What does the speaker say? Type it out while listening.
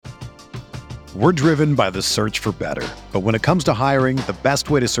We're driven by the search for better. But when it comes to hiring, the best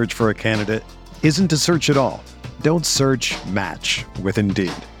way to search for a candidate isn't to search at all. Don't search, match with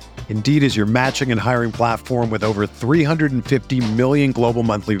Indeed. Indeed is your matching and hiring platform with over 350 million global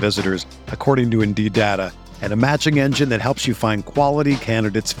monthly visitors, according to Indeed data, and a matching engine that helps you find quality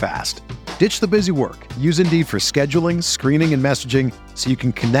candidates fast. Ditch the busy work. Use Indeed for scheduling, screening, and messaging so you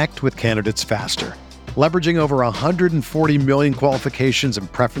can connect with candidates faster. Leveraging over 140 million qualifications and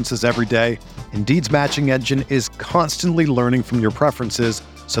preferences every day, Indeed's matching engine is constantly learning from your preferences,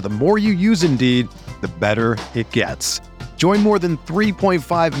 so the more you use Indeed, the better it gets. Join more than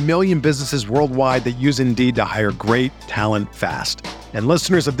 3.5 million businesses worldwide that use Indeed to hire great talent fast. And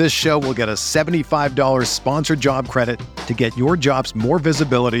listeners of this show will get a $75 sponsored job credit to get your jobs more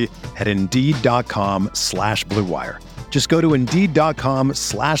visibility at Indeed.com/Blue Wire. Just go to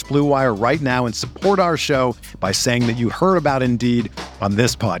Indeed.com/Blue Wire right now and support our show by saying that you heard about Indeed on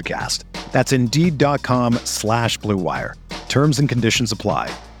this podcast. That's Indeed.com/Blue Wire. Terms and conditions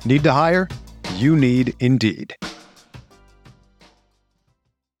apply. Need to hire? You need Indeed.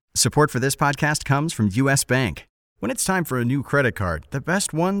 Support for this podcast comes from U.S. Bank. When it's time for a new credit card, the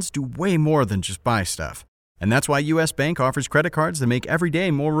best ones do way more than just buy stuff. And that's why U.S. Bank offers credit cards that make every day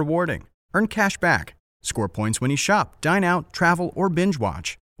more rewarding. Earn cash back. Score points when you shop, dine out, travel, or binge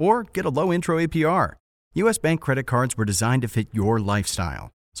watch. Or get a low intro APR. U.S. Bank credit cards were designed to fit your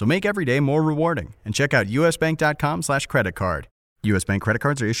lifestyle. So make every day more rewarding and check out usbank.com/credit card. U.S. Bank credit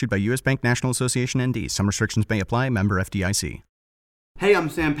cards are issued by U.S. Bank National Association ND. Some restrictions may apply. Member FDIC. Hey, I'm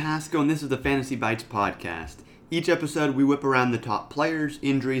Sam Pasco, and this is the Fantasy Bites podcast. Each episode, we whip around the top players,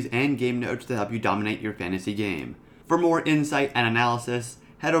 injuries, and game notes to help you dominate your fantasy game. For more insight and analysis,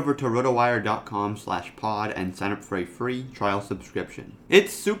 head over to rotowire.com/pod and sign up for a free trial subscription.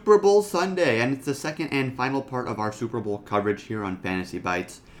 It's Super Bowl Sunday, and it's the second and final part of our Super Bowl coverage here on Fantasy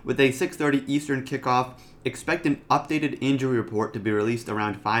Bites. With a 6:30 Eastern kickoff, expect an updated injury report to be released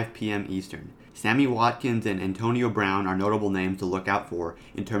around 5 p.m. Eastern. Sammy Watkins and Antonio Brown are notable names to look out for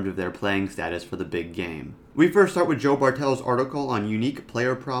in terms of their playing status for the big game. We first start with Joe Bartel's article on unique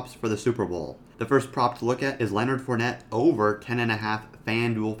player props for the Super Bowl. The first prop to look at is Leonard Fournette over 10.5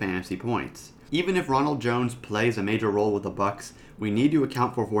 FanDuel fantasy points. Even if Ronald Jones plays a major role with the Bucs, we need to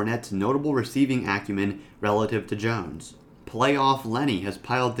account for Fournette's notable receiving acumen relative to Jones. Playoff Lenny has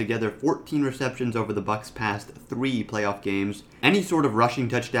piled together 14 receptions over the Bucs' past 3 playoff games. Any sort of rushing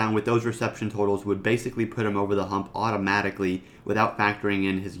touchdown with those reception totals would basically put him over the hump automatically without factoring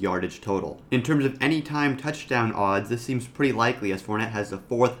in his yardage total. In terms of anytime touchdown odds, this seems pretty likely as Fournette has the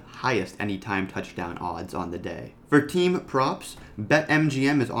 4th highest anytime touchdown odds on the day. For team props,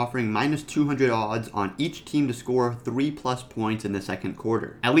 BetMGM is offering -200 odds on each team to score 3+ points in the second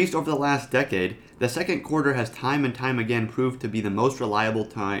quarter. At least over the last decade, the second quarter has time and time again proved to be the most reliable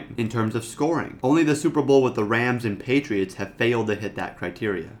time in terms of scoring. Only the Super Bowl with the Rams and Patriots have failed to hit that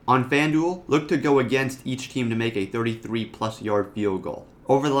criteria. On FanDuel, look to go against each team to make a 33+ yard field goal.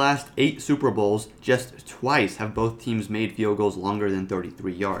 Over the last 8 Super Bowls, just twice have both teams made field goals longer than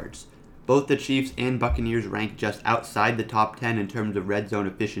 33 yards. Both the Chiefs and Buccaneers rank just outside the top 10 in terms of red zone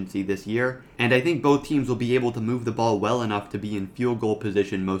efficiency this year, and I think both teams will be able to move the ball well enough to be in field goal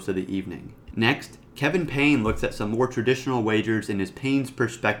position most of the evening. Next, Kevin Payne looks at some more traditional wagers in his Payne's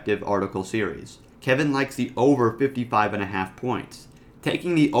Perspective article series. Kevin likes the over 55.5 points.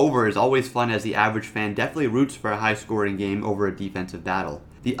 Taking the over is always fun as the average fan definitely roots for a high-scoring game over a defensive battle.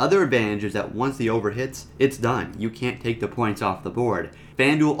 The other advantage is that once the over hits, it's done. You can't take the points off the board.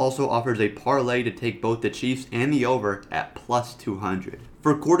 FanDuel also offers a parlay to take both the Chiefs and the over at +200.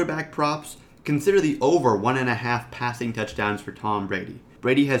 For quarterback props, consider the over 1.5 passing touchdowns for Tom Brady.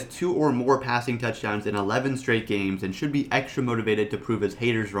 Brady has 2 or more passing touchdowns in 11 straight games and should be extra motivated to prove his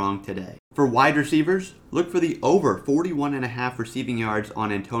haters wrong today. For wide receivers, look for the over 41.5 receiving yards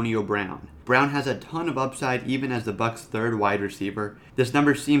on Antonio Brown. Brown has a ton of upside even as the Bucs' 3rd wide receiver. This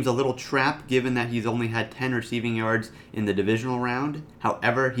number seems a little trapped given that he's only had 10 receiving yards in the divisional round.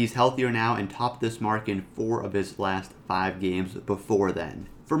 However, he's healthier now and topped this mark in 4 of his last 5 games before then.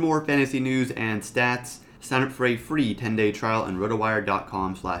 For more fantasy news and stats, sign up for a free 10-day trial on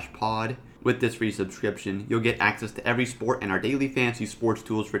rotowire.com/pod. With this free subscription, you'll get access to every sport and our daily fantasy sports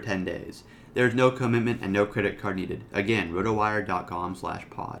tools for 10 days. There's no commitment and no credit card needed. Again,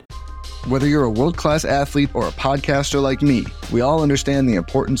 rotowire.com/pod. Whether you're a world-class athlete or a podcaster like me, we all understand the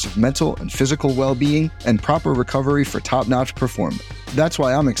importance of mental and physical well-being and proper recovery for top-notch performance. That's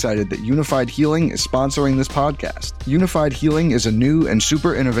why I'm excited that Unified Healing is sponsoring this podcast. Unified Healing is a new and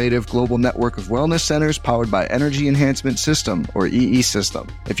super innovative global network of wellness centers powered by Energy Enhancement System, or EE System.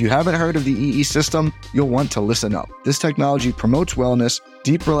 If you haven't heard of the EE System, you'll want to listen up. This technology promotes wellness,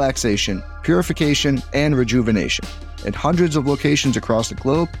 deep relaxation, purification, and rejuvenation. In hundreds of locations across the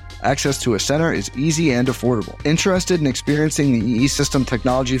globe, access to a center is easy and affordable. Interested in experiencing the EE System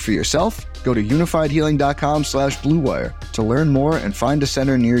technology for yourself? Go to unifiedhealing.com/bluewire to learn more and find a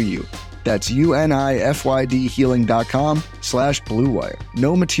center near you. That's unifydhealing.com/bluewire.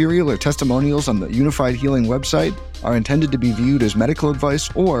 No material or testimonials on the Unified Healing website are intended to be viewed as medical advice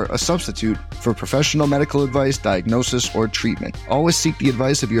or a substitute for professional medical advice, diagnosis, or treatment. Always seek the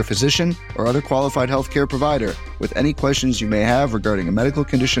advice of your physician or other qualified healthcare provider with any questions you may have regarding a medical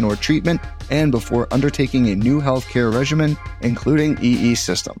condition or treatment and before undertaking a new healthcare regimen, including EE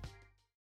System.